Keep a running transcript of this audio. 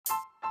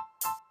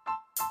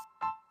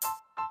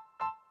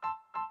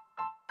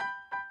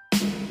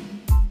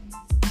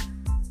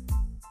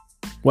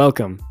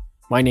Welcome.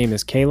 My name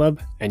is Caleb,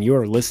 and you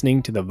are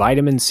listening to the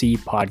Vitamin C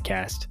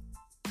Podcast.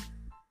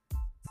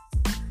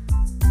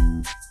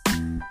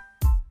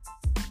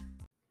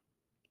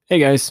 Hey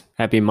guys,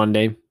 happy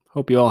Monday.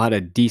 Hope you all had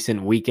a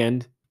decent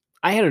weekend.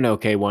 I had an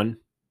okay one.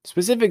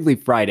 Specifically,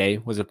 Friday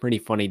was a pretty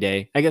funny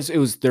day. I guess it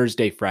was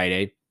Thursday,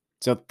 Friday.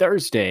 So,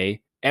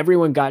 Thursday,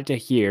 everyone got to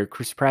hear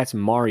Chris Pratt's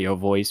Mario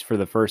voice for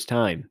the first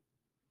time.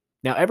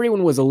 Now,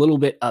 everyone was a little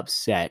bit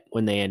upset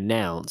when they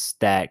announced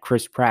that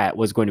Chris Pratt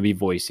was going to be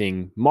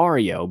voicing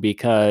Mario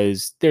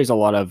because there's a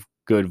lot of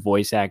good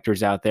voice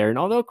actors out there. And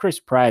although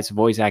Chris Pratt's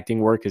voice acting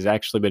work has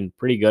actually been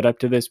pretty good up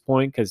to this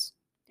point because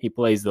he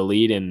plays the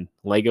lead in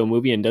Lego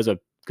Movie and does a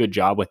good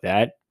job with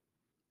that,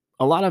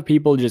 a lot of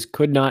people just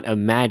could not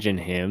imagine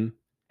him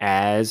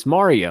as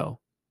Mario.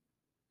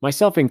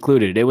 Myself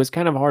included, it was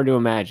kind of hard to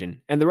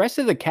imagine. And the rest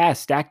of the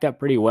cast stacked up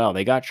pretty well.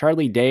 They got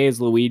Charlie Day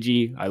as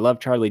Luigi. I love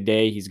Charlie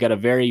Day. He's got a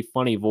very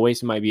funny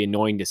voice. It might be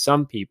annoying to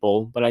some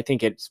people, but I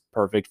think it's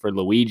perfect for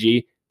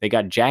Luigi. They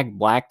got Jack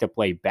Black to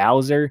play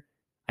Bowser.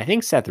 I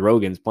think Seth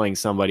Rogen's playing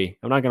somebody.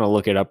 I'm not going to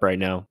look it up right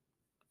now,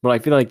 but I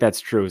feel like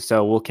that's true.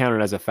 So we'll count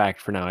it as a fact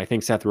for now. I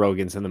think Seth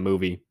Rogen's in the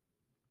movie.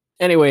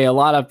 Anyway, a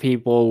lot of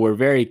people were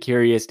very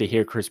curious to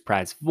hear Chris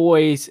Pratt's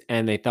voice,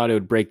 and they thought it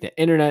would break the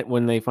internet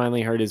when they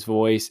finally heard his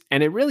voice.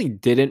 And it really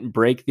didn't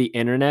break the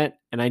internet,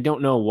 and I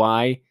don't know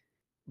why.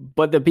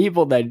 But the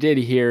people that did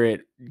hear it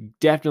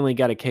definitely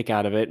got a kick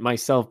out of it,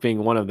 myself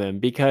being one of them,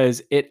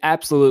 because it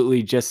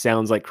absolutely just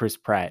sounds like Chris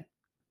Pratt.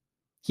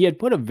 He had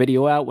put a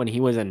video out when he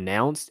was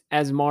announced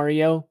as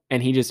Mario,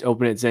 and he just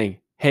opened it saying,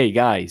 "Hey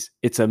guys,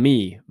 it's a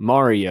me,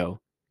 Mario."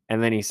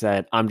 And then he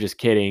said, "I'm just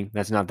kidding.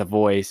 That's not the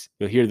voice.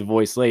 You'll hear the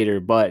voice later,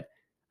 but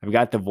I've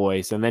got the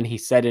voice." And then he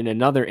said in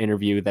another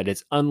interview that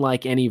it's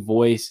unlike any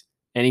voice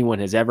anyone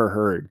has ever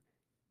heard.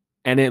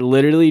 And it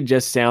literally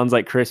just sounds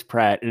like Chris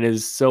Pratt. And it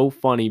is so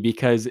funny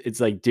because it's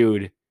like,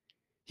 dude,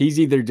 he's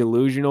either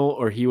delusional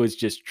or he was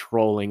just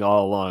trolling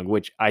all along,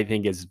 which I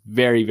think is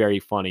very, very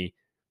funny.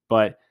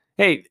 But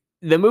hey,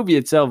 the movie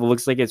itself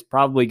looks like it's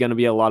probably going to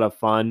be a lot of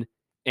fun.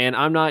 And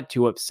I'm not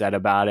too upset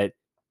about it.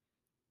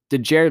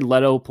 Did Jared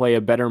Leto play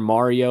a better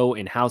Mario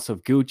in House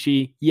of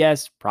Gucci?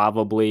 Yes,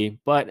 probably.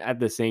 But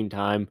at the same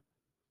time,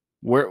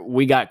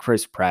 we got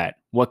Chris Pratt.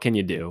 What can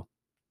you do?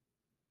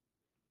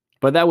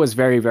 But that was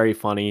very, very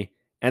funny.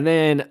 And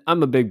then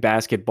I'm a big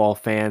basketball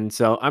fan,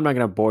 so I'm not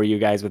going to bore you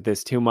guys with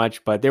this too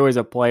much. But there was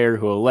a player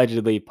who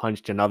allegedly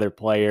punched another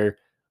player,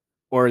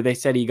 or they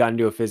said he got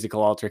into a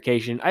physical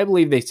altercation. I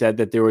believe they said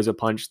that there was a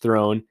punch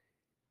thrown.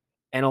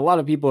 And a lot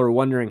of people are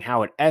wondering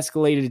how it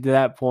escalated to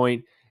that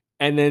point.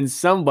 And then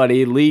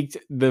somebody leaked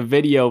the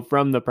video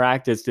from the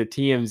practice to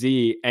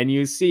TMZ, and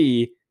you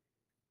see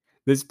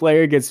this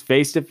player gets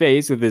face to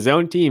face with his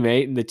own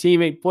teammate, and the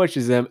teammate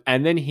pushes him,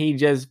 and then he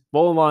just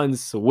full on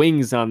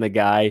swings on the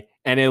guy,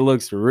 and it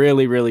looks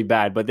really, really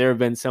bad. But there have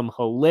been some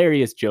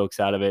hilarious jokes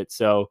out of it.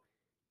 So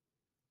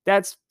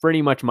that's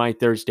pretty much my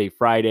Thursday,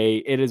 Friday.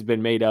 It has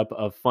been made up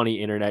of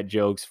funny internet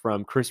jokes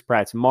from Chris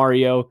Pratt's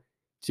Mario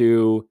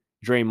to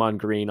Draymond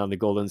Green on the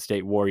Golden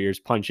State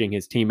Warriors punching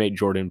his teammate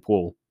Jordan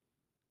Poole.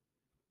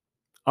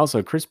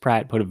 Also, Chris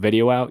Pratt put a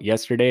video out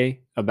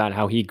yesterday about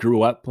how he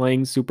grew up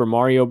playing Super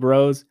Mario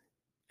Bros.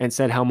 And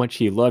said how much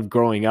he loved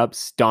growing up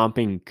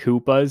stomping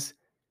Koopas.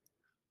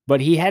 But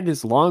he had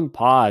this long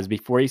pause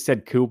before he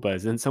said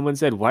Koopas, and someone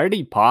said, "Why did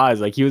he pause?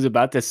 Like he was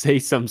about to say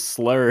some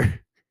slur."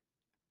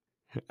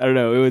 I don't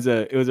know.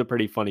 It was a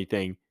pretty funny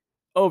thing.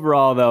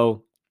 Overall,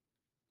 though,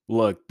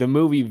 look, the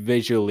movie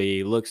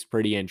visually looks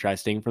pretty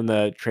interesting from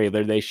the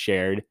trailer they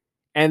shared.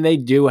 And they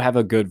do have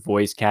a good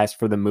voice cast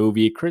for the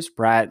movie. Chris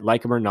Pratt,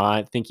 like him or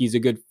not, think he's a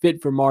good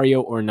fit for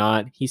Mario or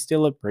not, he's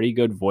still a pretty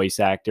good voice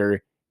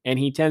actor. And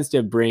he tends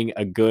to bring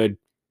a good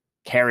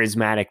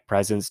charismatic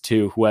presence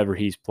to whoever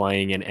he's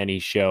playing in any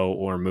show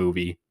or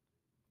movie.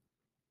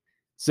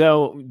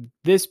 So,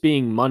 this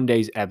being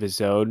Monday's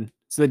episode,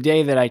 it's the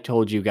day that I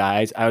told you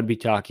guys I would be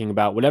talking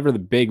about whatever the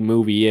big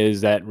movie is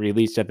that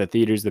released at the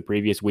theaters the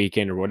previous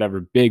weekend or whatever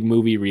big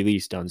movie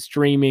released on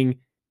streaming.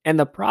 And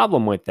the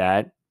problem with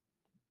that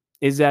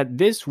is that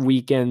this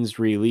weekend's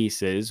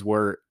releases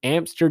were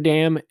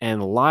Amsterdam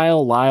and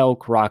Lyle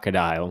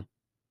Crocodile.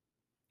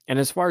 And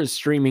as far as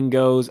streaming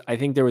goes, I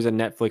think there was a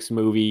Netflix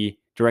movie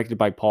directed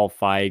by Paul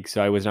Feig,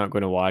 so I was not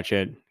going to watch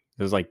it.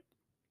 It was like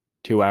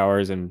 2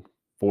 hours and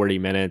 40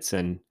 minutes,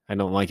 and I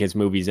don't like his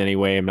movies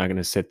anyway. I'm not going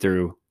to sit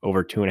through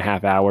over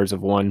 2.5 hours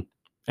of one.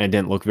 And it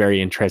didn't look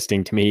very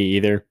interesting to me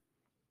either.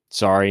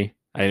 Sorry,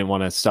 I didn't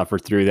want to suffer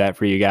through that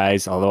for you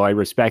guys. Although I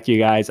respect you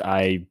guys,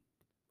 I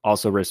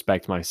also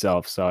respect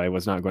myself, so I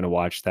was not going to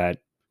watch that.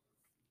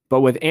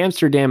 But with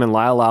Amsterdam and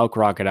Lyle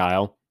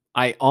Crocodile,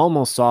 I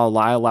almost saw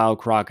Lyle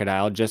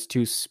Crocodile just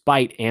to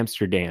spite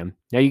Amsterdam.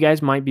 Now, you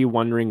guys might be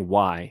wondering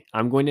why.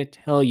 I'm going to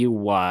tell you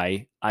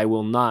why I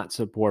will not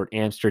support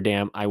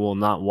Amsterdam. I will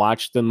not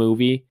watch the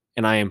movie,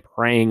 and I am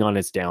praying on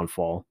its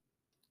downfall.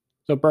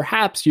 So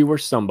perhaps you were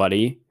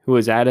somebody who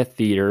was at a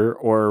theater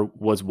or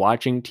was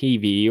watching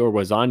TV or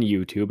was on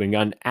YouTube and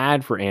got an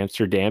ad for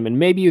Amsterdam, and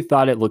maybe you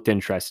thought it looked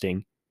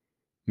interesting.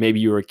 Maybe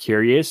you were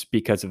curious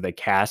because of the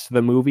cast of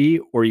the movie,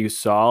 or you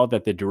saw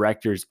that the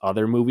director's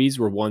other movies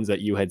were ones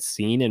that you had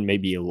seen and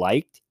maybe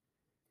liked,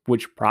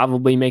 which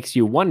probably makes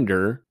you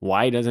wonder,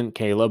 why doesn't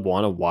Caleb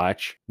want to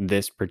watch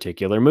this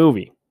particular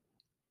movie?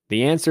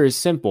 The answer is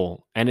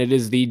simple, and it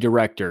is the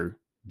director,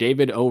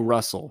 David O.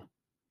 Russell.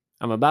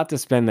 I'm about to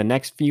spend the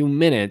next few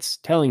minutes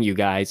telling you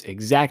guys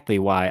exactly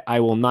why I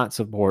will not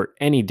support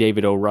any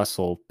David O.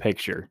 Russell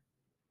picture.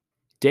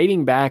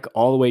 Dating back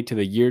all the way to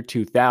the year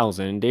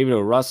 2000, David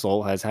O.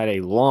 Russell has had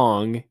a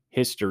long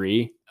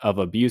history of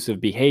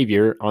abusive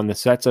behavior on the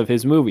sets of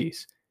his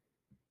movies.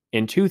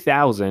 In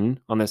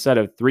 2000, on the set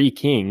of Three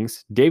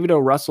Kings, David O.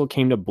 Russell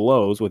came to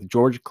blows with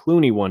George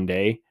Clooney one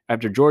day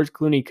after George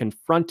Clooney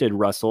confronted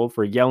Russell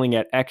for yelling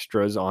at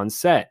extras on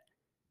set.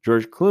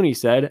 George Clooney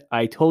said,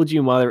 "I told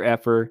you, mother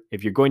effer,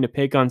 if you're going to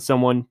pick on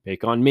someone,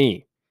 pick on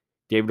me."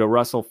 David O.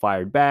 Russell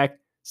fired back,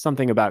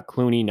 something about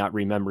Clooney not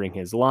remembering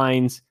his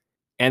lines,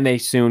 and they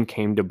soon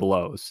came to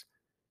blows.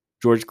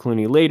 George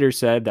Clooney later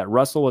said that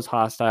Russell was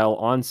hostile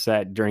on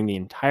set during the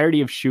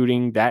entirety of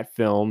shooting that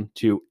film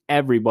to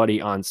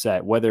everybody on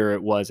set, whether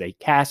it was a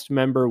cast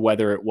member,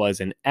 whether it was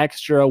an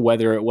extra,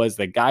 whether it was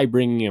the guy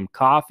bringing him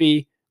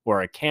coffee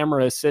or a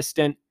camera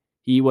assistant.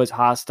 He was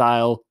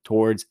hostile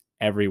towards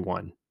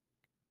everyone.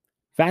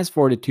 Fast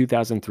forward to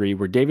 2003,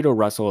 where David O.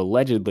 Russell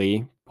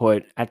allegedly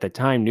put, at the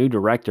time, new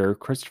director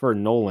Christopher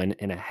Nolan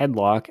in a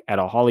headlock at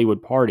a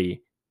Hollywood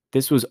party.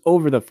 This was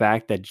over the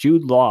fact that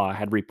Jude Law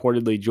had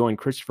reportedly joined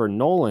Christopher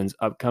Nolan's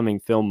upcoming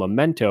film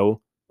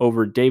Memento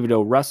over David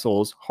O.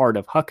 Russell's Heart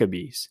of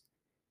Huckabees.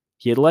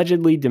 He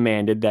allegedly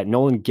demanded that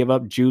Nolan give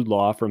up Jude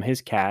Law from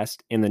his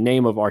cast in the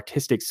name of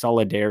artistic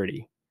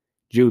solidarity.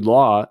 Jude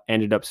Law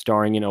ended up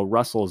starring in O.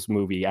 Russell's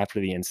movie after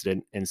the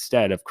incident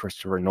instead of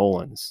Christopher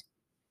Nolan's.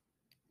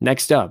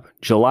 Next up,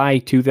 July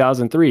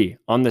 2003,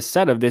 on the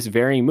set of this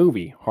very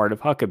movie, Heart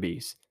of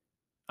Huckabees.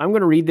 I'm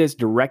going to read this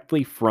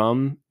directly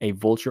from a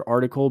Vulture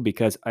article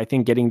because I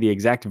think getting the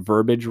exact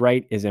verbiage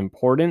right is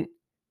important.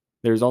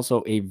 There's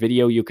also a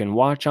video you can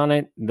watch on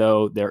it,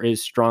 though there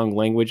is strong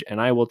language,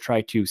 and I will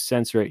try to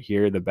censor it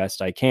here the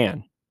best I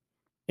can.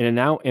 In a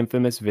now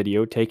infamous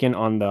video taken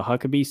on the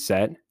Huckabee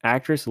set,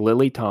 actress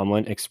Lily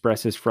Tomlin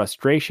expresses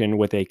frustration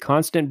with a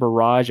constant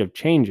barrage of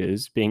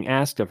changes being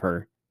asked of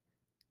her.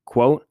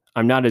 Quote,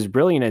 "I'm not as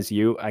brilliant as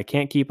you, I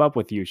can't keep up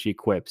with you," she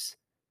quips.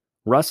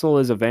 Russell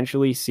is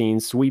eventually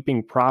seen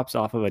sweeping props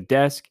off of a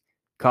desk,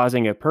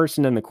 causing a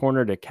person in the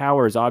corner to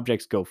cower as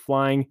objects go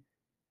flying.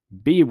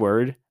 B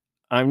word,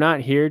 "I'm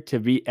not here to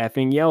be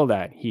effing yelled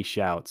at," he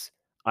shouts.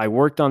 "I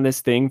worked on this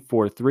thing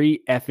for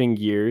 3 effing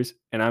years,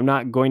 and I'm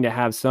not going to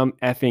have some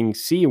effing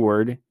C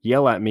word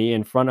yell at me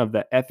in front of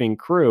the effing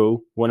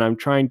crew when I'm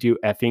trying to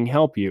effing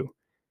help you."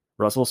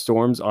 Russell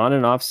storms on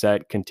and off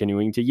set,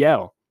 continuing to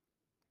yell.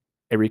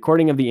 A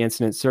recording of the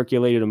incident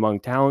circulated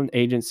among talent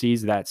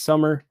agencies that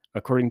summer.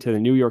 According to the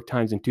New York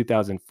Times in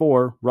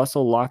 2004,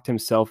 Russell locked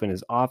himself in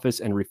his office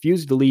and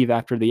refused to leave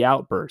after the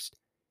outburst.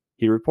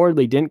 He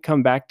reportedly didn't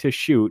come back to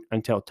shoot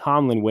until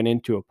Tomlin went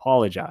in to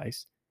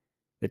apologize.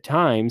 The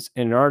Times,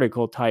 in an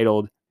article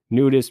titled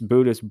 "Nudist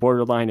Buddhist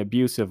Borderline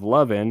Abusive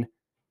Lovin',"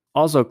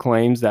 also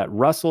claims that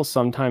Russell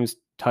sometimes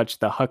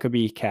touched the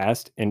Huckabee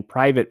cast in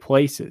private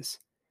places.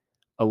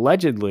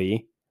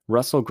 Allegedly,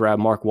 Russell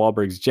grabbed Mark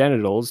Wahlberg's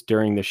genitals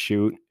during the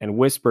shoot and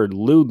whispered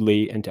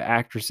lewdly into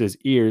actresses'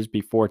 ears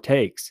before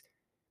takes.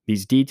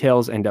 These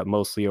details end up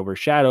mostly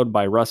overshadowed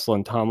by Russell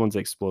and Tomlin's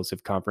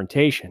explosive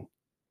confrontation.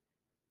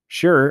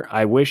 "Sure,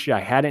 I wish I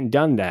hadn't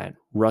done that,"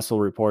 Russell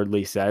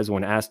reportedly says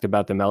when asked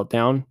about the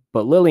meltdown,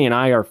 "but Lily and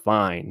I are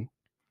fine."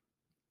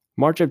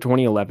 March of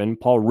 2011,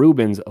 Paul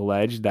Rubens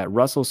alleged that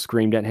Russell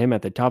screamed at him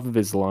at the top of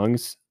his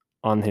lungs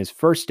on his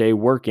first day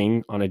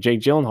working on a Jake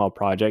Gyllenhaal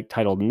project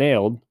titled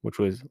Nailed, which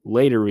was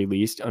later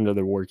released under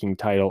the working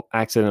title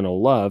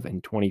Accidental Love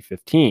in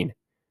 2015.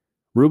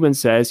 Rubin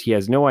says he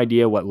has no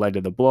idea what led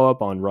to the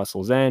blowup on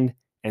Russell's end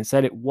and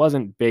said it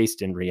wasn't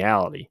based in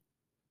reality.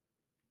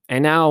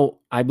 And now,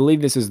 I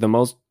believe this is the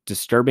most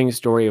disturbing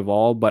story of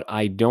all, but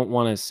I don't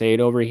want to say it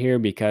over here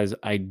because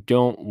I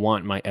don't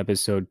want my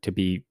episode to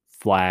be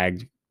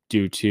flagged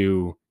due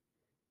to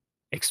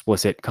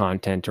explicit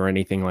content or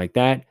anything like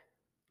that.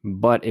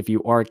 But if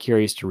you are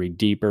curious to read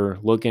deeper,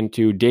 look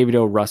into David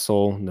O.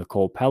 Russell,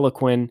 Nicole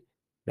Peliquin.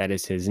 That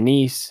is his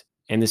niece.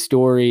 And the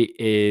story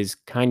is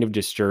kind of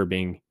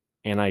disturbing.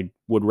 And I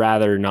would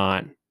rather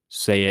not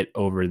say it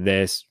over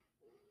this.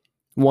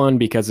 One,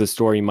 because the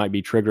story might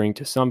be triggering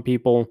to some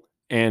people.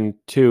 And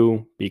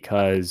two,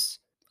 because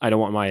I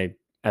don't want my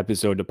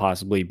episode to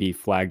possibly be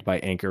flagged by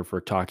Anchor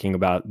for talking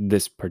about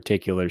this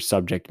particular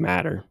subject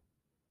matter.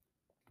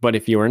 But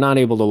if you are not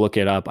able to look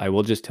it up, I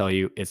will just tell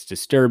you it's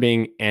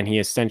disturbing, and he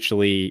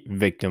essentially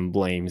victim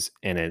blames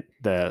in it.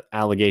 The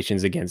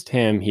allegations against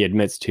him, he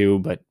admits to,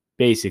 but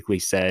basically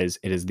says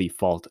it is the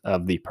fault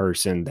of the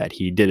person that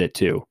he did it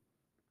to.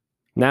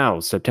 Now,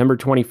 September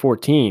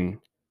 2014,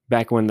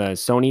 back when the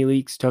Sony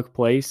leaks took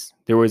place,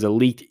 there was a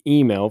leaked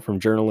email from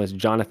journalist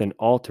Jonathan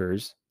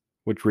Alters,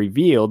 which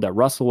revealed that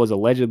Russell was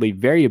allegedly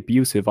very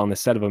abusive on the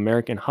set of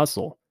American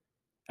Hustle.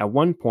 At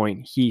one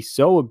point, he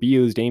so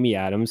abused Amy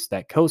Adams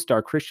that co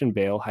star Christian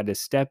Bale had to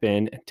step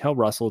in and tell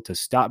Russell to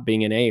stop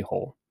being an a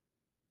hole.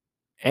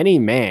 Any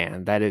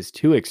man that is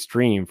too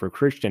extreme for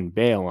Christian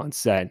Bale on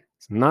set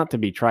is not to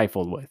be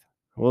trifled with.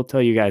 I will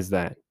tell you guys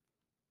that.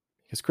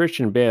 Because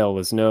Christian Bale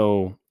was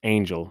no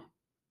angel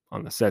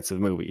on the sets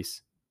of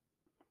movies.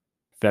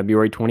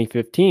 February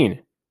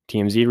 2015,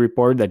 TMZ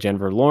reported that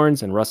Jennifer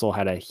Lawrence and Russell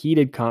had a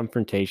heated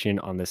confrontation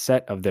on the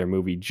set of their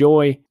movie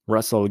Joy.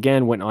 Russell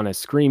again went on a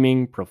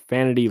screaming,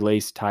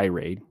 profanity-laced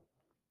tirade.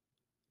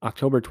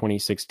 October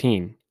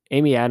 2016,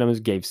 Amy Adams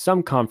gave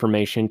some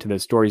confirmation to the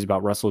stories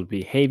about Russell's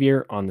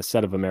behavior on the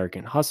set of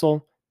American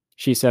Hustle.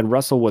 She said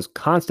Russell was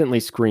constantly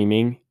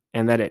screaming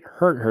and that it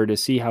hurt her to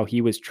see how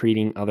he was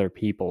treating other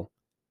people.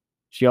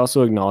 She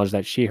also acknowledged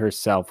that she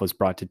herself was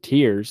brought to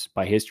tears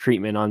by his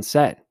treatment on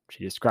set.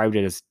 She described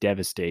it as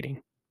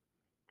devastating.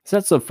 So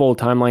that's the full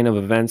timeline of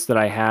events that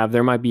I have.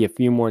 There might be a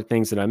few more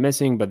things that I'm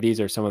missing, but these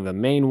are some of the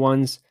main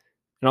ones.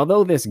 And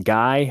although this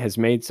guy has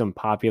made some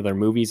popular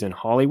movies in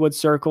Hollywood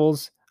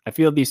circles, I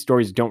feel these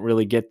stories don't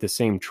really get the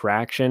same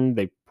traction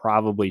they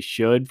probably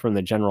should from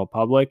the general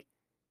public.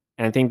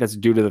 And I think that's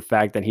due to the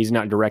fact that he's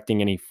not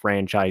directing any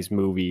franchise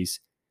movies.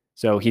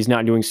 So he's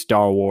not doing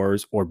Star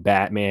Wars or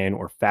Batman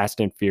or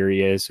Fast and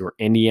Furious or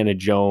Indiana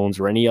Jones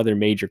or any other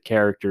major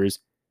characters.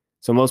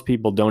 So most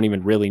people don't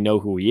even really know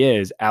who he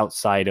is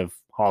outside of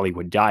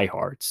Hollywood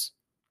diehards.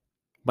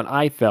 But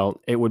I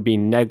felt it would be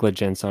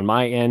negligence on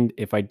my end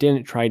if I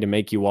didn't try to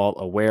make you all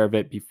aware of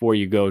it before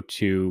you go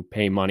to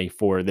pay money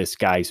for this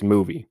guy's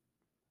movie.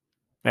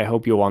 I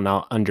hope you all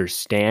now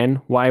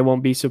understand why I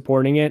won't be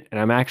supporting it, and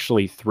I'm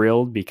actually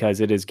thrilled because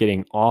it is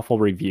getting awful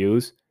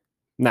reviews.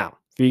 Now,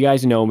 if you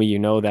guys know me, you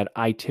know that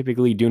I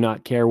typically do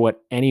not care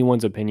what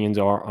anyone's opinions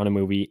are on a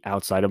movie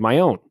outside of my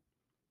own.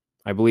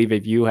 I believe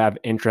if you have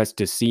interest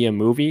to see a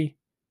movie,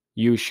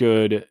 you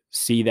should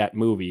see that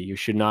movie. You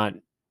should not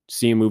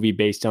see a movie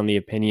based on the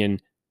opinion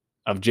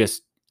of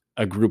just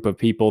a group of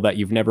people that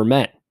you've never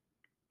met.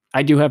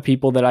 I do have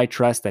people that I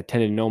trust that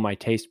tend to know my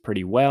taste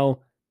pretty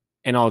well,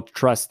 and I'll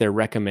trust their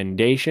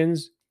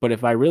recommendations. But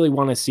if I really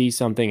want to see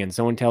something and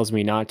someone tells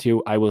me not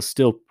to, I will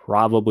still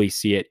probably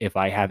see it if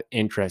I have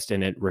interest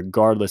in it,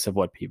 regardless of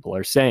what people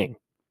are saying.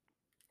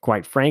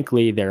 Quite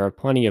frankly, there are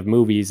plenty of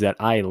movies that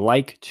I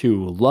like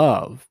to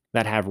love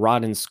that have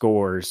rotten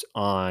scores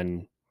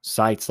on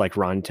sites like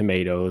Rotten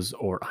Tomatoes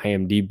or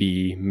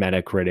IMDb,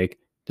 Metacritic.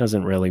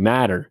 Doesn't really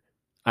matter.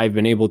 I've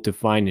been able to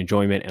find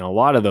enjoyment in a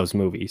lot of those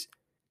movies.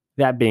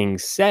 That being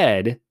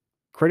said,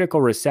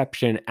 critical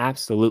reception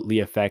absolutely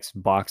affects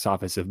box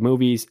office of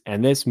movies,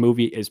 and this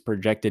movie is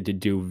projected to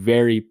do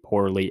very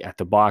poorly at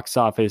the box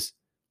office,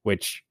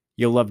 which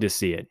you'll love to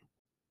see it.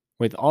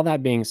 With all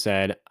that being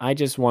said, I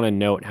just want to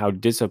note how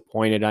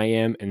disappointed I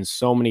am in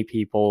so many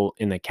people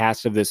in the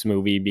cast of this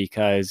movie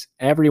because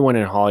everyone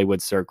in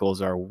Hollywood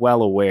circles are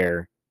well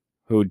aware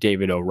who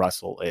David O.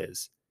 Russell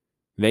is.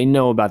 They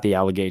know about the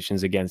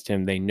allegations against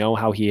him. They know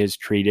how he has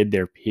treated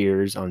their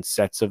peers on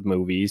sets of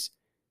movies.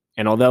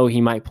 And although he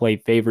might play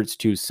favorites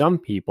to some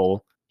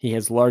people, he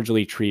has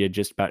largely treated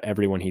just about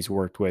everyone he's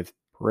worked with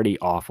pretty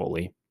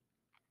awfully.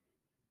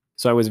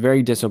 So I was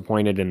very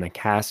disappointed in the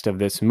cast of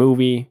this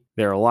movie.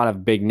 There are a lot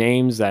of big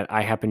names that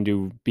I happen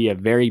to be a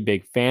very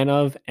big fan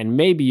of, and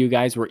maybe you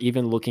guys were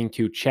even looking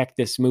to check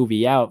this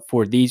movie out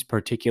for these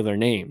particular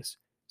names.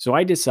 So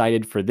I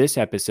decided for this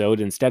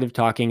episode, instead of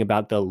talking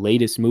about the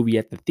latest movie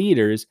at the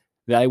theaters,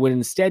 that I would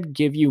instead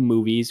give you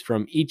movies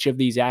from each of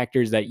these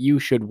actors that you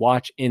should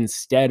watch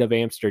instead of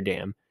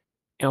Amsterdam.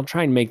 And I'll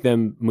try and make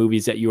them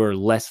movies that you are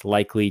less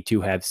likely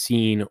to have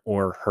seen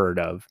or heard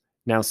of.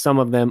 Now, some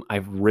of them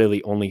I've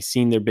really only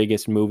seen their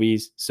biggest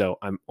movies, so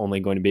I'm only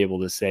going to be able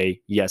to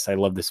say, yes, I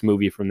love this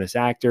movie from this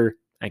actor.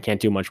 I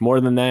can't do much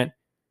more than that.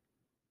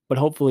 But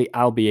hopefully,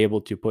 I'll be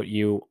able to put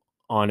you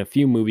on a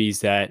few movies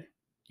that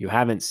you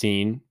haven't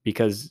seen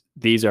because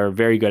these are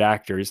very good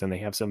actors and they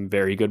have some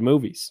very good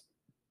movies.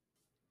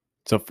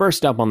 So,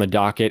 first up on the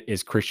docket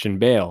is Christian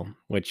Bale,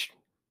 which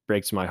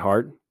breaks my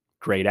heart.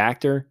 Great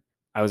actor.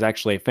 I was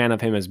actually a fan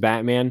of him as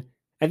Batman.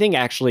 I think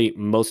actually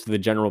most of the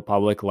general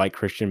public like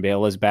Christian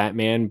Bale as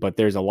Batman, but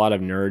there's a lot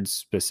of nerds,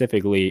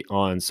 specifically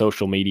on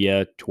social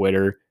media,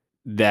 Twitter,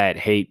 that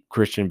hate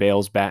Christian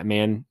Bale's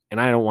Batman.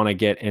 And I don't want to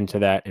get into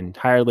that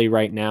entirely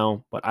right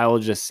now, but I will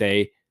just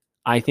say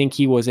I think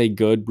he was a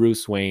good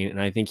Bruce Wayne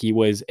and I think he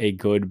was a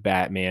good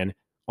Batman.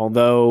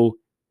 Although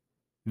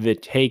the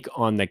take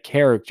on the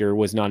character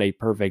was not a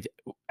perfect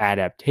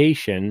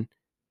adaptation,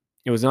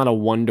 it was not a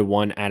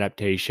one-to-one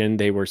adaptation.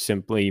 They were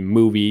simply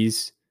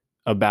movies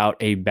about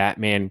a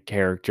Batman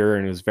character,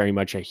 and it was very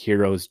much a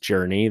hero's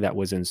journey that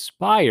was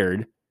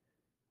inspired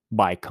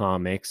by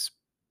comics,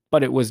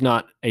 but it was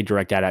not a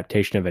direct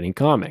adaptation of any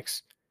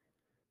comics.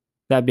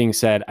 That being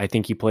said, I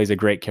think he plays a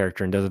great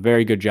character and does a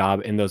very good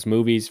job in those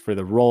movies for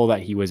the role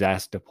that he was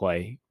asked to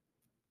play.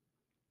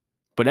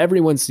 But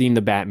everyone's seen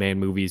the Batman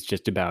movies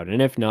just about,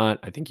 and if not,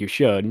 I think you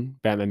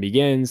should. Batman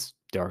Begins,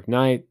 Dark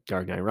Knight,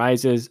 Dark Knight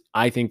Rises.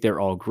 I think they're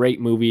all great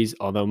movies,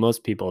 although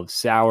most people have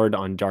soured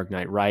on Dark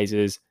Knight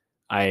Rises.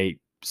 I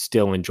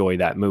still enjoy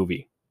that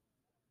movie.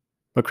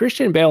 But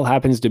Christian Bale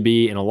happens to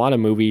be in a lot of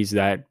movies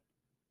that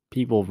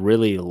people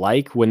really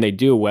like. When they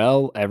do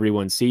well,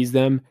 everyone sees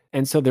them.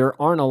 And so there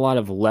aren't a lot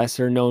of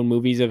lesser known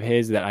movies of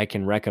his that I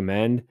can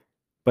recommend.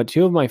 But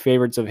two of my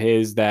favorites of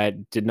his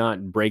that did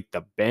not break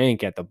the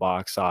bank at the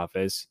box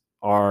office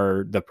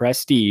are The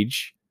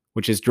Prestige,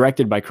 which is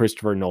directed by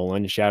Christopher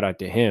Nolan. Shout out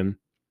to him.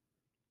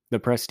 The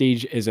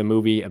Prestige is a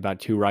movie about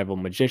two rival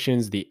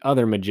magicians, the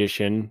other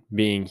magician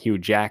being Hugh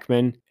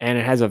Jackman, and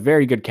it has a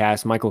very good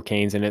cast. Michael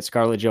Caine's in it,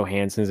 Scarlett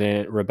Johansson's in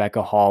it,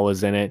 Rebecca Hall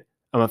is in it.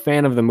 I'm a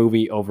fan of the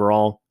movie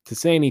overall. To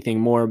say anything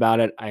more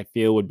about it, I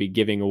feel would be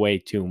giving away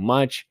too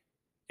much.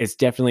 It's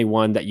definitely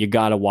one that you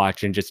gotta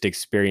watch and just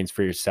experience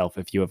for yourself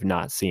if you have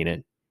not seen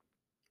it.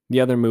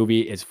 The other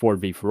movie is Ford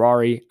v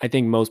Ferrari. I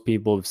think most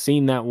people have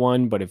seen that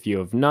one, but if you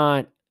have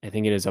not, I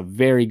think it is a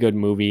very good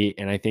movie,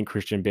 and I think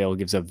Christian Bale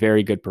gives a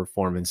very good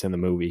performance in the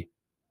movie.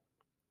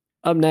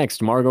 Up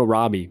next, Margot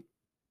Robbie.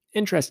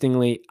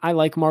 Interestingly, I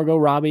like Margot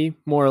Robbie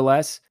more or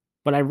less,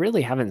 but I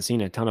really haven't seen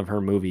a ton of her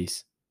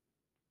movies.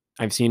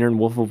 I've seen her in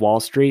Wolf of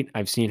Wall Street.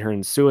 I've seen her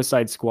in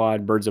Suicide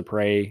Squad, Birds of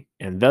Prey,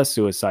 and The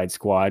Suicide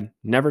Squad.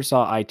 Never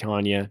saw I,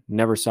 Tonya.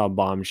 Never saw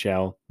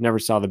Bombshell. Never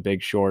saw The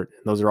Big Short.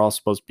 Those are all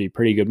supposed to be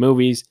pretty good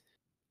movies.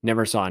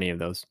 Never saw any of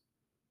those.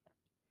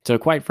 So,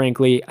 quite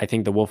frankly, I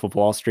think The Wolf of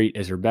Wall Street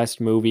is her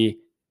best movie.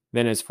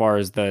 Then, as far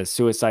as the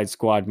Suicide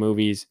Squad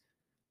movies,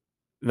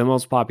 the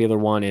most popular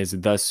one is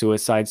The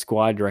Suicide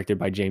Squad, directed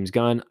by James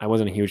Gunn. I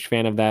wasn't a huge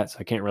fan of that, so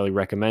I can't really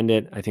recommend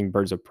it. I think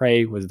Birds of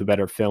Prey was the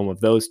better film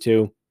of those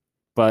two.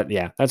 But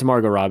yeah, that's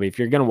Margot Robbie. If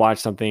you're going to watch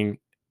something,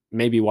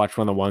 maybe watch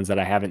one of the ones that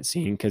I haven't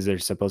seen because they're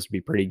supposed to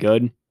be pretty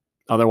good.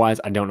 Otherwise,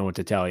 I don't know what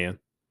to tell you.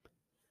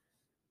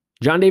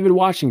 John David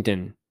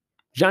Washington.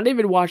 John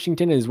David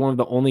Washington is one of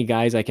the only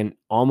guys I can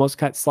almost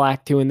cut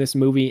slack to in this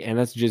movie, and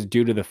that's just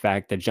due to the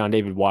fact that John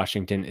David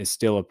Washington is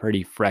still a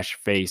pretty fresh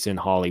face in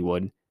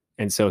Hollywood,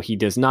 and so he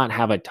does not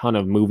have a ton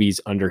of movies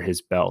under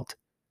his belt.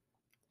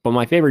 But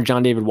my favorite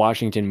John David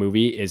Washington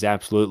movie is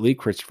absolutely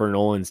Christopher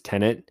Nolan's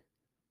Tenet.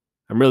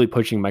 I'm really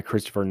pushing my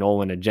Christopher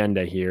Nolan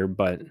agenda here,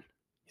 but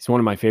he's one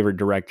of my favorite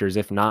directors,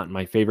 if not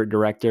my favorite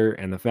director,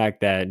 and the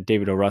fact that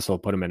David O. Russell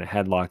put him in a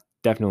headlock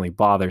definitely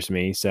bothers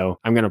me. So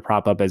I'm going to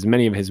prop up as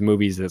many of his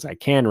movies as I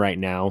can right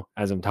now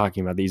as I'm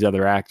talking about these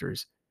other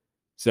actors.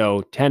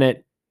 So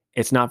Tenet,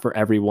 it's not for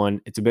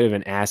everyone. It's a bit of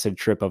an acid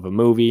trip of a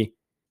movie,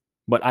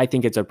 but I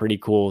think it's a pretty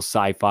cool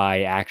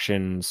sci-fi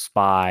action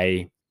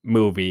spy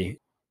movie.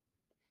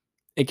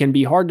 It can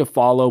be hard to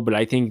follow, but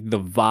I think the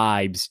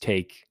vibes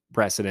take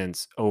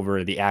precedence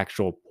over the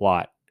actual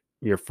plot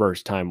your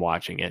first time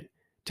watching it.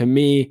 To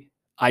me,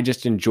 I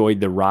just enjoyed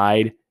the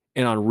ride,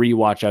 and on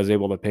rewatch I was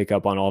able to pick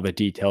up on all the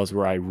details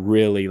where I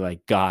really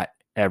got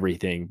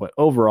everything. But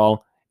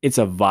overall, it's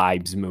a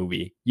vibes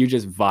movie. You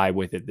just vibe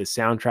with it. The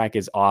soundtrack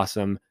is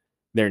awesome.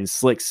 They're in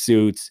slick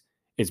suits.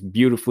 It's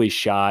beautifully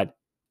shot.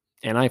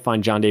 And I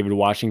find John David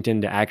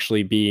Washington to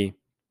actually be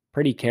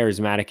pretty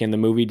charismatic in the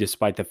movie,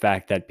 despite the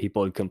fact that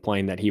people had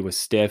complained that he was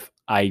stiff.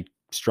 I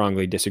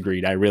strongly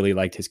disagreed. I really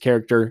liked his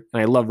character,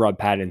 and I love Rob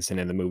Pattinson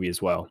in the movie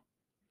as well.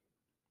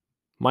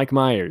 Mike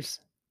Myers.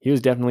 He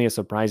was definitely a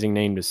surprising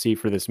name to see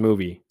for this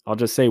movie. I'll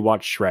just say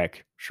watch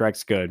Shrek.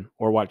 Shrek's good.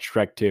 Or watch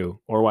Shrek 2.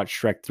 Or watch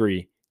Shrek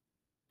 3.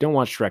 Don't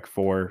watch Shrek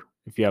 4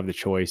 if you have the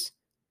choice.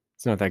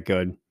 It's not that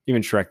good.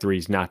 Even Shrek 3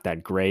 is not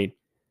that great.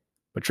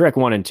 But Shrek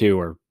 1 and 2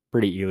 are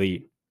pretty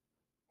elite.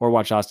 Or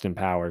watch Austin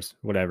Powers.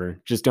 Whatever.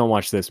 Just don't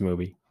watch this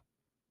movie.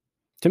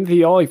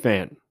 Timothy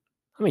Olyphant.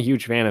 I'm a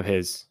huge fan of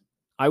his.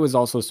 I was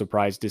also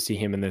surprised to see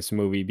him in this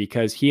movie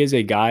because he is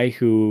a guy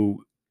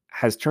who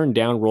has turned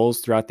down roles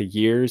throughout the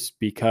years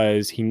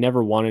because he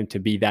never wanted to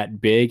be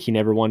that big. He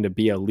never wanted to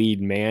be a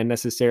lead man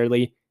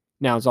necessarily.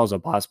 Now, it's also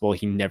possible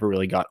he never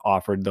really got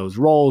offered those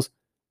roles,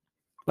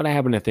 but I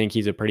happen to think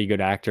he's a pretty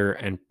good actor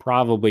and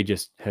probably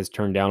just has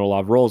turned down a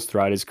lot of roles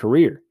throughout his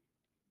career.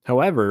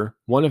 However,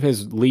 one of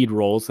his lead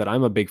roles that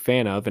I'm a big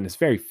fan of and is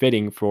very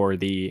fitting for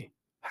the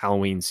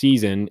Halloween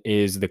season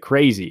is The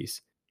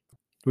Crazies,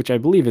 which I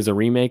believe is a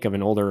remake of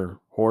an older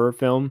horror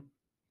film.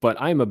 But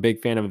I'm a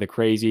big fan of The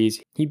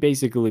Crazies. He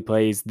basically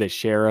plays the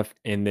sheriff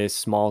in this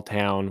small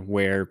town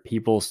where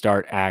people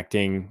start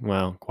acting,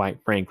 well,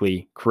 quite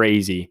frankly,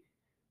 crazy.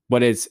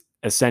 But it's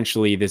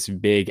essentially this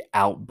big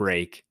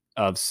outbreak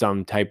of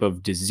some type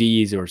of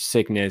disease or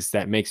sickness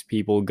that makes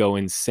people go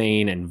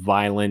insane and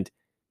violent.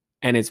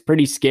 And it's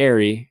pretty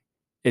scary.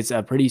 It's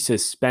a pretty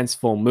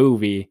suspenseful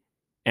movie.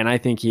 And I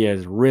think he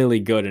is really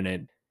good in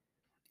it.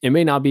 It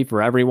may not be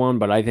for everyone,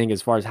 but I think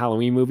as far as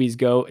Halloween movies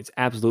go, it's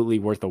absolutely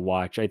worth a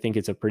watch. I think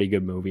it's a pretty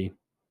good movie.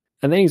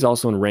 And then he's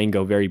also in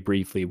Rango very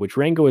briefly, which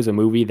Rango is a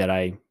movie that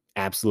I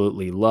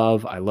absolutely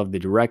love. I love the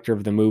director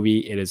of the movie.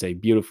 It is a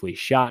beautifully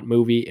shot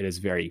movie. It is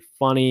very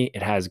funny.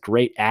 It has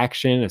great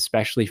action,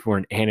 especially for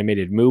an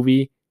animated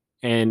movie.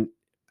 And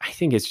I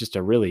think it's just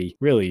a really,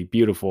 really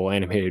beautiful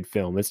animated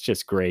film. It's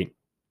just great.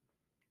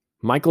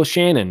 Michael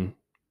Shannon,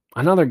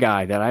 another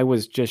guy that I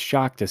was just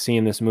shocked to see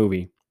in this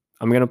movie.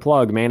 I'm going to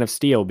plug Man of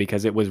Steel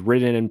because it was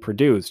written and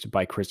produced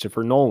by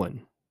Christopher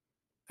Nolan.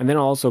 And then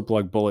I'll also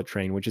plug Bullet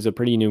Train, which is a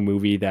pretty new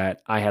movie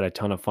that I had a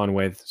ton of fun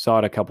with. Saw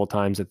it a couple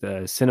times at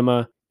the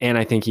cinema, and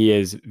I think he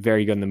is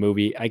very good in the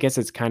movie. I guess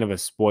it's kind of a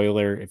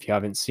spoiler if you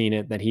haven't seen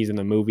it that he's in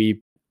the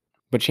movie,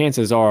 but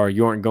chances are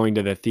you aren't going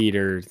to the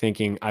theater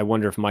thinking, I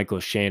wonder if Michael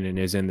Shannon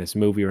is in this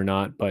movie or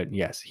not. But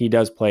yes, he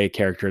does play a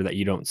character that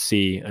you don't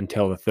see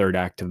until the third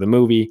act of the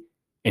movie,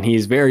 and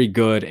he's very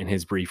good in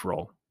his brief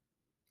role.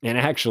 And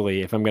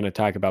actually, if I'm going to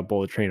talk about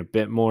Bullet Train a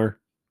bit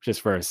more,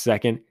 just for a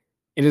second,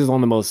 it is one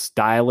of the most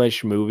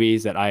stylish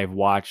movies that I have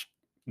watched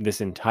this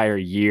entire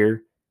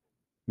year.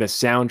 The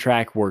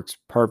soundtrack works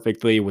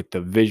perfectly with the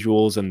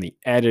visuals and the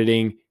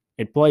editing.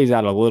 It plays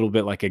out a little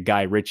bit like a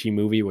Guy Ritchie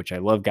movie, which I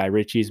love Guy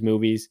Ritchie's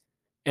movies.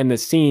 And the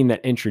scene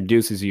that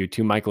introduces you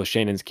to Michael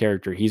Shannon's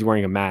character, he's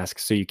wearing a mask,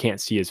 so you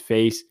can't see his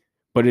face,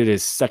 but it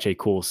is such a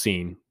cool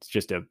scene. It's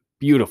just a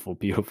beautiful,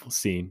 beautiful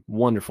scene.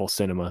 Wonderful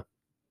cinema.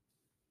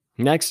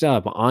 Next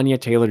up, Anya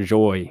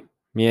Taylor-Joy.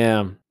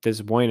 Yeah,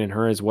 disappointed in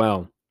her as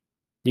well.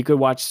 You could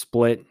watch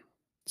Split.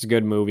 It's a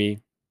good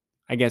movie.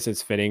 I guess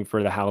it's fitting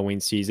for the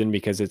Halloween season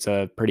because it's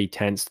a pretty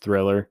tense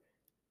thriller.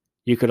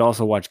 You could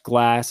also watch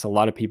Glass. A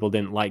lot of people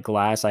didn't like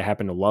Glass. I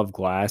happen to love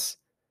Glass.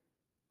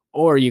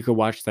 Or you could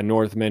watch The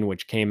Northman,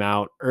 which came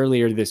out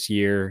earlier this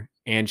year,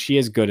 and she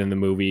is good in the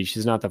movie.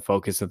 She's not the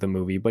focus of the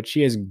movie, but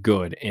she is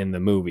good in the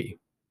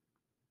movie.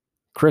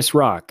 Chris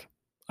Rock.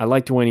 I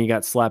liked when he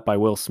got slapped by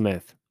Will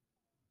Smith.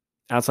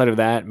 Outside of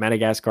that,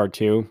 Madagascar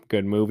 2,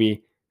 good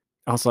movie.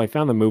 Also, I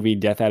found the movie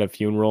Death at a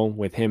Funeral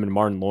with him and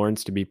Martin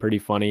Lawrence to be pretty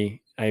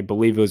funny. I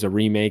believe it was a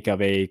remake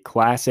of a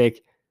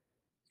classic,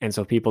 and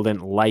so people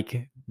didn't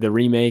like the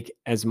remake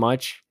as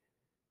much.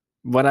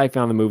 But I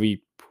found the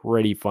movie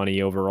pretty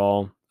funny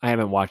overall. I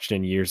haven't watched it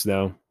in years,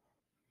 though.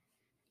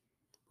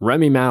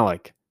 Remy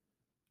Malek.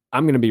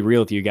 I'm going to be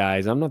real with you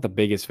guys. I'm not the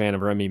biggest fan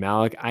of Remy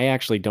Malek. I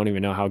actually don't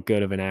even know how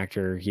good of an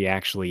actor he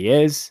actually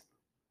is.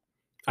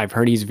 I've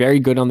heard he's very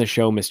good on the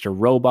show Mr.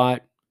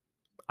 Robot.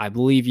 I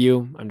believe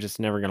you. I'm just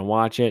never going to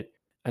watch it.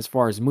 As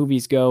far as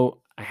movies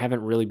go, I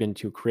haven't really been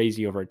too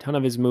crazy over a ton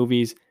of his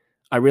movies.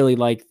 I really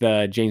like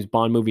the James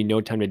Bond movie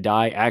No Time to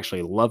Die. I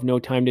actually love No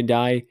Time to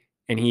Die,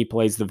 and he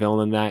plays the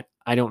villain in that.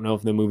 I don't know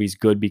if the movie's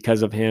good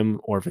because of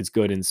him or if it's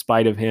good in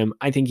spite of him.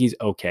 I think he's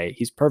okay.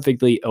 He's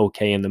perfectly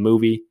okay in the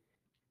movie.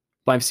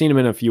 But I've seen him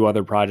in a few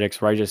other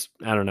projects where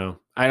I don't know.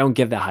 I don't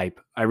get the hype.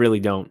 I really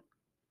don't.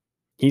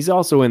 He's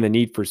also in the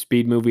Need for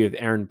Speed movie with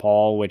Aaron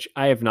Paul, which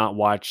I have not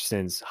watched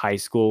since high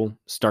school,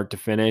 start to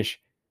finish.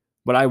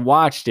 But I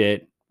watched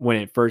it when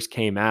it first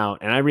came out,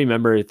 and I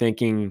remember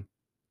thinking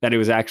that it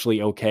was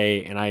actually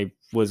okay, and I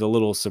was a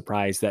little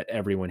surprised that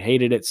everyone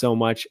hated it so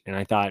much, and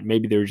I thought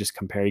maybe they were just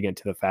comparing it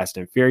to the Fast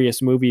and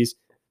Furious movies.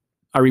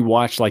 I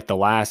rewatched like the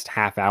last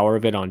half hour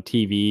of it on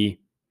TV,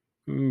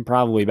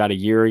 probably about a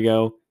year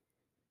ago,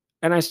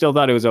 and I still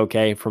thought it was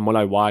okay from what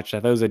I watched. I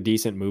thought it was a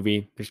decent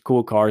movie. There's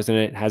cool cars in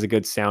it, has a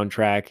good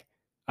soundtrack.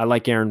 I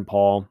like Aaron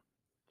Paul.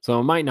 So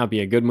it might not be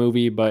a good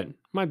movie, but it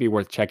might be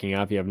worth checking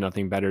out if you have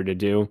nothing better to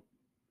do.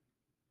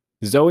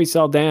 Zoe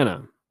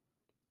Saldana.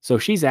 So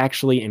she's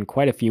actually in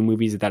quite a few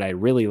movies that I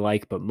really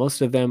like, but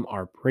most of them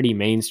are pretty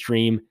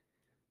mainstream.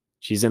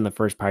 She's in the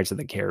first Pirates of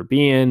the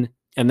Caribbean,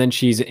 and then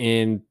she's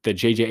in the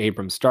J.J.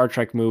 Abrams Star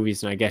Trek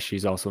movies, and I guess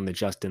she's also in the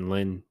Justin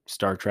Lin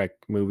Star Trek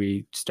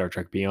movie, Star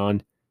Trek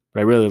Beyond. But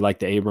I really like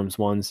the Abrams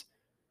ones.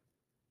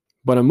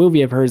 But a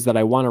movie of hers that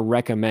I want to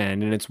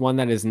recommend, and it's one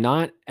that is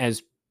not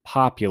as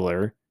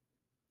popular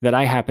that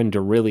I happen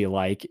to really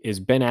like, is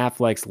Ben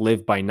Affleck's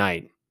Live by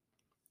Night.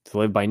 To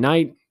Live by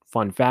Night,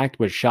 fun fact,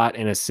 was shot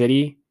in a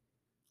city,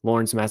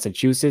 Lawrence,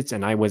 Massachusetts,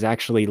 and I was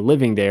actually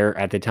living there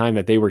at the time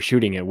that they were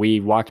shooting it. We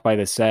walked by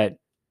the set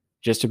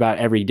just about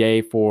every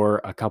day for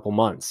a couple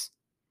months.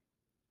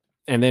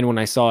 And then when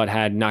I saw it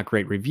had not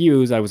great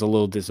reviews, I was a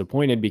little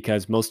disappointed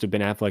because most of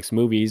Ben Affleck's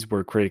movies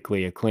were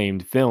critically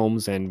acclaimed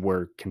films and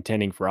were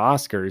contending for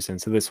Oscars.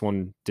 And so this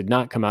one did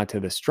not come out to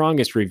the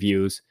strongest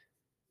reviews,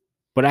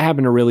 but I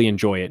happen to really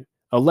enjoy it.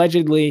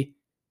 Allegedly,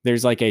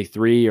 there's like a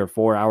 3 or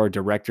 4 hour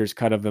director's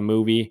cut of the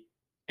movie.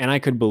 And I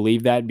could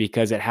believe that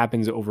because it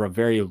happens over a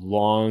very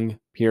long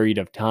period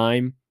of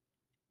time.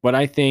 But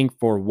I think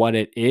for what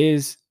it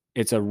is,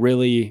 it's a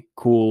really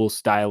cool,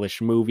 stylish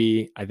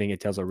movie. I think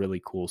it tells a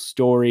really cool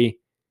story.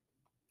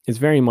 It's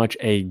very much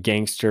a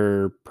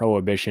gangster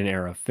prohibition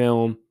era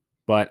film,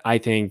 but I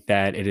think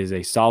that it is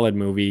a solid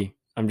movie.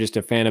 I'm just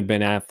a fan of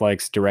Ben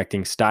Affleck's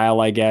directing style,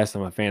 I guess.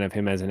 I'm a fan of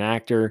him as an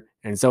actor,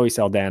 and Zoe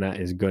Saldana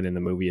is good in the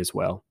movie as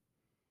well.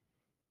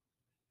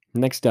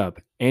 Next up,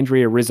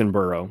 Andrea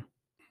Riseborough.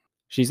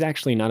 She's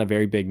actually not a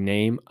very big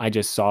name. I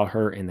just saw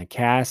her in the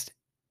cast,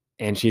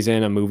 and she's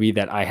in a movie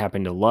that I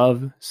happen to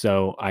love,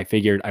 so I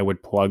figured I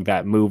would plug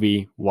that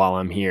movie while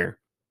I'm here.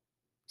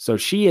 So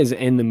she is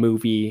in the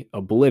movie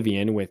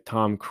Oblivion with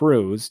Tom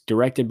Cruise,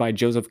 directed by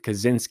Joseph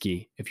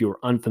Kosinski. If you are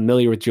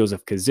unfamiliar with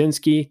Joseph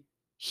Kosinski,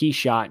 he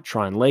shot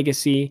Tron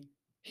Legacy,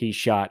 he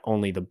shot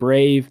Only the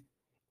Brave,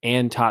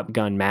 and Top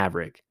Gun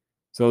Maverick.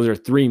 So those are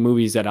three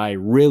movies that I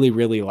really,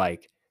 really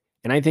like.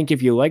 And I think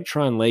if you like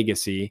Tron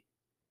Legacy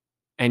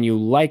and you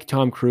like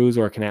Tom Cruise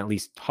or can at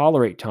least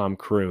tolerate Tom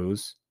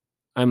Cruise,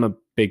 I'm a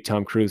big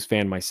Tom Cruise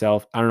fan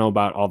myself. I don't know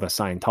about all the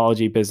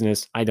Scientology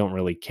business. I don't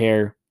really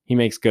care. He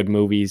makes good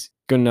movies,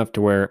 good enough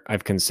to where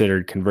I've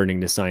considered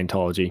converting to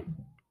Scientology.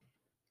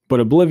 But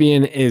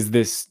Oblivion is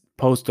this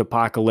post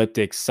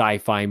apocalyptic sci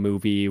fi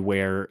movie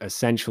where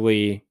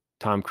essentially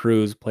Tom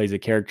Cruise plays a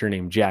character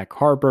named Jack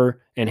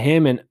Harper, and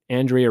him and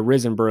Andrea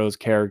Riseborough's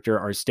character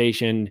are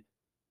stationed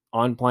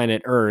on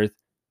planet Earth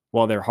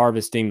while they're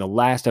harvesting the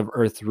last of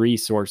Earth's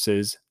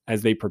resources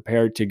as they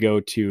prepare to go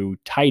to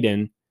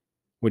Titan,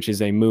 which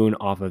is a moon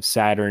off of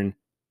Saturn,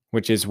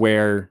 which is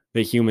where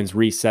the humans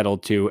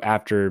resettled to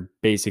after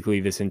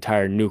basically this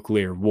entire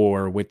nuclear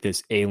war with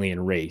this alien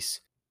race.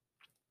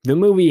 The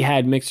movie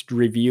had mixed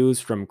reviews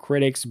from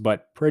critics,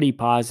 but pretty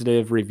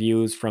positive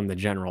reviews from the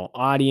general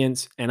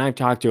audience. And I've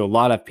talked to a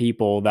lot of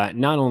people that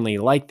not only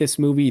like this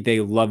movie, they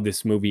love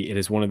this movie. It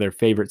is one of their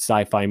favorite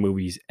sci fi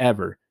movies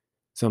ever.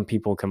 Some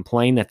people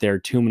complain that there are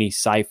too many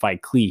sci fi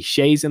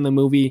cliches in the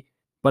movie,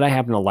 but I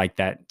happen to like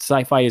that.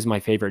 Sci fi is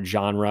my favorite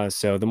genre,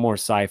 so the more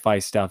sci fi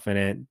stuff in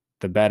it,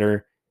 the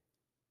better.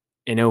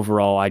 And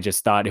overall, I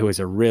just thought it was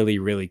a really,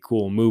 really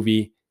cool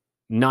movie.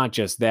 Not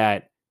just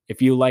that,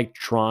 if you like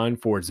Tron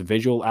for its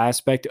visual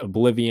aspect,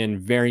 Oblivion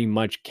very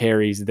much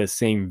carries the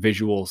same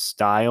visual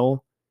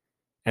style.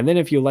 And then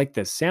if you like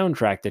the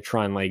soundtrack to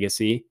Tron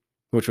Legacy,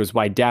 which was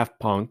by Daft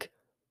Punk,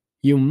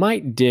 you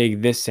might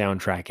dig this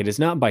soundtrack. It is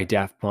not by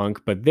Daft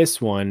Punk, but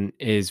this one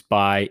is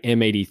by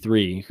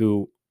M83,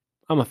 who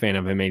I'm a fan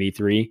of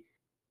M83.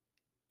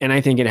 And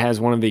I think it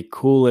has one of the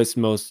coolest,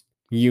 most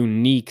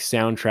unique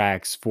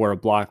soundtracks for a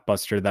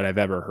blockbuster that I've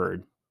ever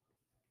heard.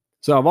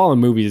 So, of all the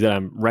movies that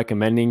I'm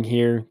recommending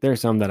here, there's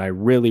some that I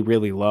really,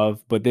 really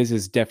love, but this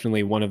is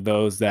definitely one of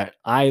those that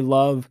I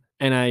love.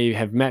 And I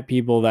have met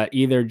people that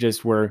either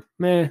just were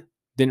meh,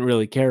 didn't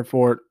really care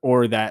for it,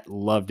 or that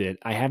loved it.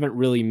 I haven't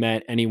really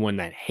met anyone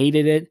that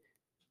hated it.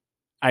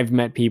 I've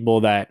met people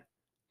that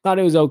thought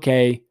it was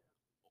okay,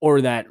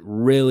 or that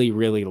really,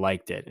 really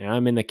liked it. And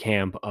I'm in the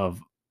camp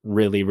of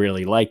really,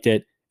 really liked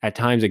it. At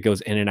times, it goes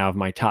in and out of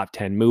my top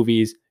 10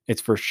 movies.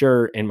 It's for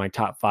sure in my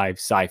top 5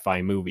 sci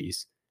fi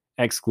movies,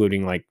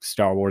 excluding like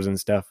Star Wars and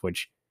stuff,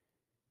 which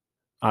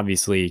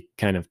obviously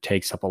kind of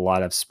takes up a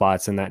lot of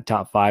spots in that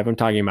top 5. I'm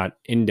talking about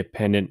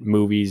independent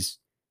movies.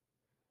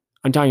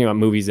 I'm talking about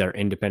movies that are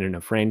independent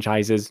of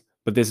franchises,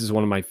 but this is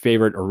one of my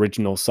favorite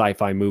original sci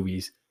fi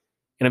movies.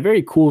 And a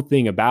very cool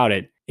thing about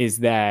it is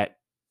that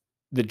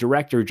the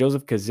director,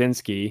 Joseph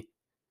Kosinski,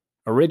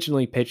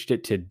 originally pitched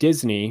it to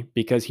Disney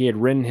because he had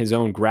written his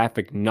own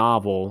graphic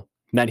novel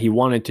that he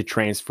wanted to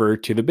transfer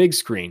to the big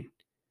screen.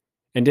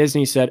 And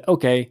Disney said,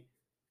 okay,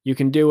 you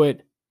can do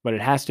it, but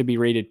it has to be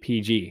rated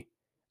PG.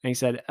 And he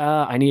said,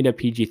 I need a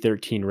PG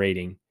 13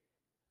 rating. And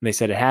they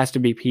said, it has to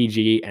be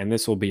PG, and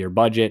this will be your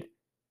budget.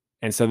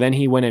 And so then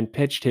he went and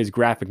pitched his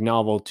graphic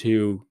novel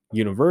to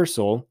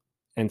Universal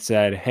and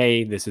said,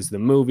 hey, this is the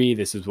movie.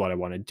 This is what I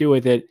want to do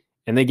with it.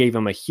 And they gave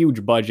him a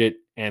huge budget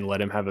and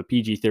let him have a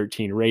PG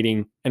 13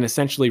 rating and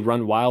essentially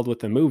run wild with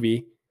the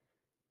movie.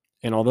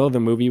 And although the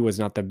movie was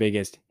not the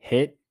biggest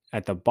hit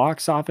at the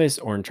box office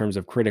or in terms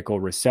of critical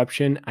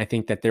reception, I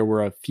think that there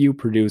were a few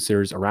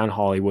producers around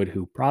Hollywood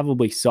who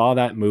probably saw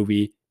that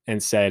movie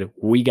and said,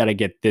 we got to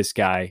get this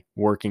guy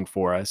working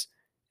for us.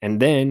 And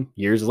then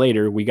years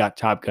later, we got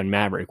Top Gun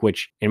Maverick,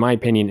 which, in my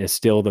opinion, is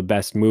still the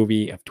best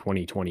movie of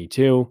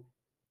 2022.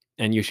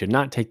 And you should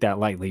not take that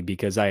lightly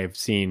because I have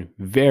seen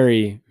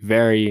very,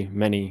 very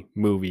many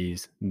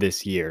movies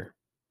this year.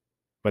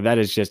 But that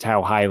is just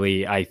how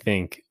highly I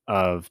think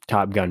of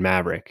Top Gun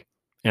Maverick.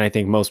 And I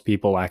think most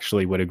people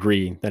actually would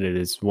agree that it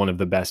is one of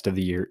the best of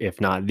the year, if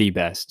not the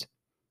best.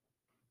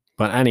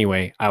 But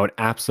anyway, I would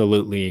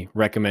absolutely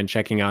recommend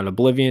checking out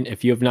Oblivion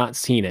if you have not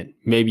seen it.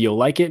 Maybe you'll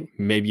like it,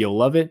 maybe you'll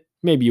love it,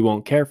 maybe you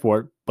won't care for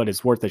it, but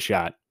it's worth a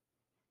shot.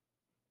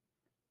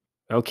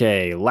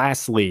 Okay,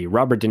 lastly,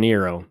 Robert De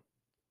Niro,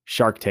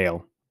 Shark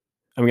Tale.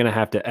 I'm going to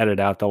have to edit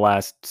out the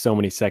last so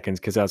many seconds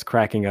because I was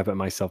cracking up at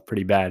myself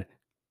pretty bad.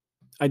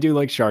 I do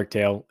like Shark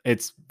Tale.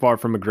 It's far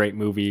from a great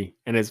movie,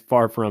 and it's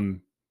far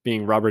from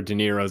being Robert De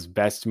Niro's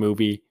best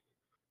movie.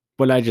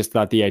 But I just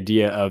thought the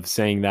idea of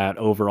saying that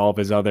over all of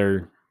his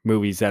other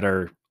movies that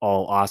are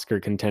all Oscar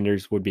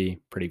contenders would be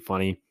pretty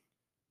funny.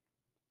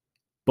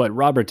 But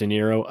Robert De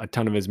Niro, a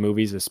ton of his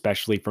movies,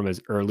 especially from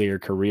his earlier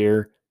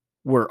career,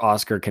 were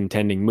Oscar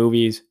contending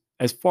movies.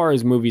 As far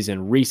as movies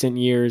in recent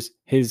years,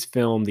 his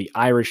film The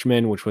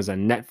Irishman, which was a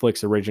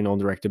Netflix original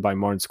directed by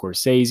Martin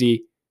Scorsese,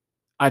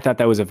 I thought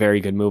that was a very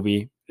good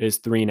movie. It is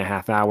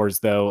 3.5 hours,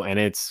 though, and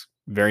it's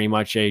very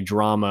much a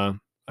drama,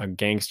 a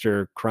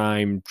gangster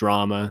crime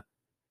drama.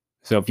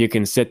 So if you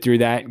can sit through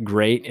that,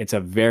 great. It's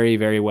a very,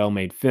 very well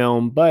made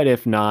film. But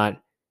if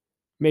not,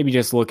 maybe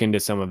just look into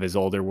some of his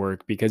older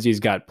work because he's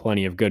got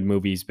plenty of good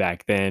movies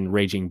back then.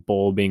 Raging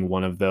Bull being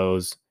one of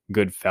those,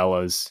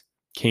 Goodfellas,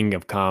 King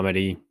of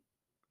Comedy,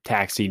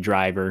 Taxi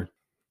Driver.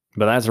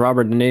 But that's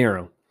Robert De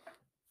Niro.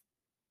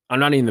 I'm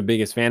not even the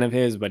biggest fan of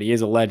his, but he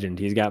is a legend.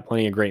 He's got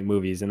plenty of great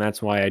movies, and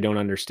that's why I don't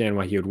understand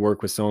why he would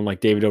work with someone like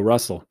David O.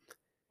 Russell.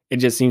 It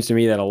just seems to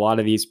me that a lot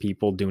of these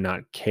people do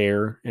not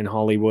care in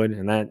Hollywood,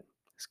 and that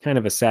It's kind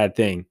of a sad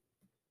thing.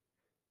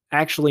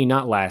 Actually,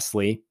 not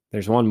lastly,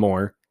 there's one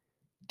more.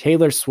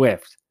 Taylor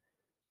Swift.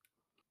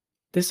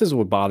 This is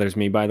what bothers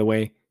me, by the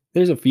way.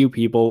 There's a few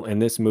people in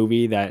this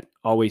movie that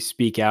always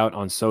speak out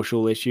on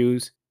social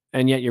issues,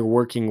 and yet you're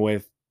working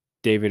with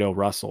David O.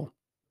 Russell.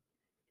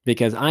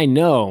 Because I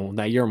know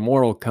that your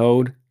moral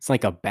code is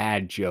like a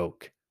bad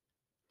joke,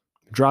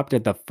 dropped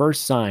at the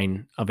first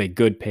sign of a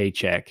good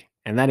paycheck,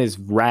 and that is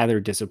rather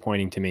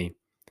disappointing to me.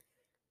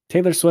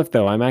 Taylor Swift,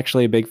 though, I'm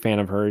actually a big fan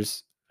of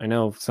hers. I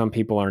know some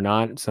people are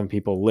not. Some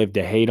people live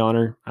to hate on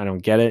her. I don't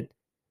get it.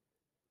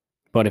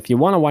 But if you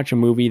want to watch a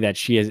movie that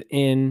she is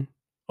in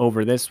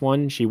over this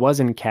one, she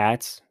was in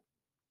Cats.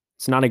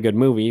 It's not a good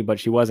movie, but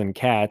she was in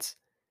Cats.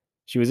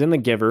 She was in The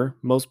Giver.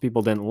 Most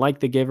people didn't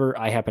like The Giver.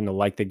 I happen to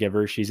like The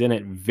Giver. She's in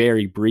it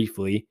very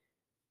briefly.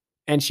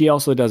 And she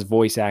also does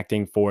voice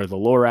acting for The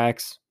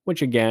Lorax,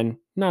 which again,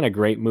 not a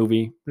great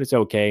movie, but it's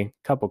okay. A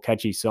couple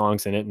catchy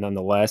songs in it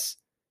nonetheless.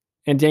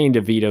 And Danny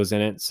DeVito's in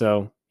it,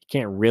 so you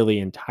can't really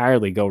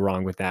entirely go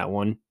wrong with that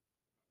one.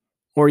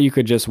 Or you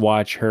could just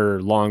watch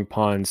her Long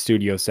Pond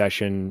studio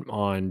session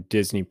on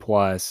Disney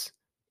Plus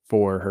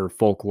for her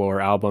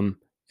Folklore album,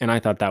 and I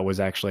thought that was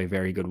actually a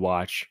very good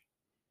watch.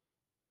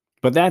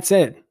 But that's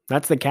it.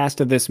 That's the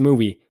cast of this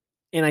movie.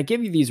 And I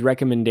give you these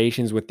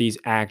recommendations with these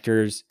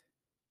actors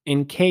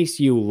in case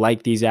you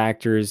like these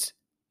actors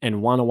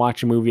and want to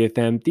watch a movie with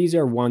them. These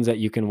are ones that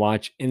you can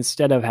watch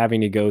instead of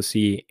having to go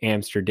see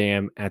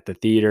Amsterdam at the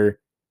theater.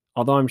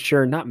 Although I'm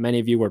sure not many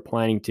of you were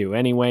planning to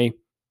anyway.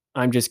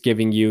 I'm just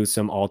giving you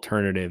some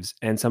alternatives.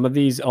 And some of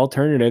these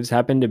alternatives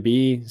happen to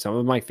be some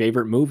of my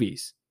favorite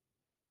movies.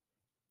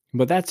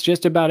 But that's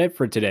just about it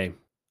for today.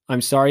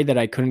 I'm sorry that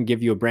I couldn't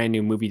give you a brand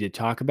new movie to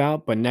talk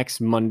about, but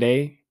next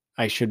Monday,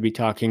 I should be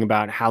talking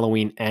about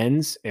Halloween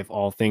Ends if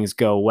all things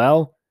go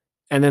well.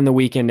 And then the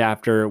weekend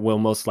after will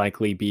most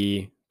likely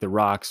be The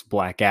Rock's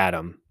Black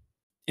Adam.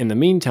 In the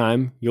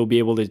meantime, you'll be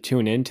able to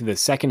tune in to the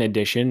second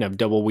edition of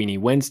Double Weenie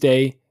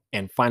Wednesday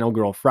and Final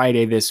Girl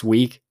Friday this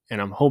week,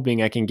 and I'm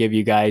hoping I can give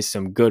you guys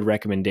some good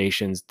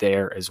recommendations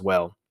there as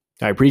well.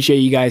 I appreciate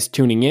you guys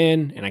tuning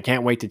in, and I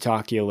can't wait to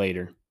talk to you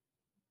later.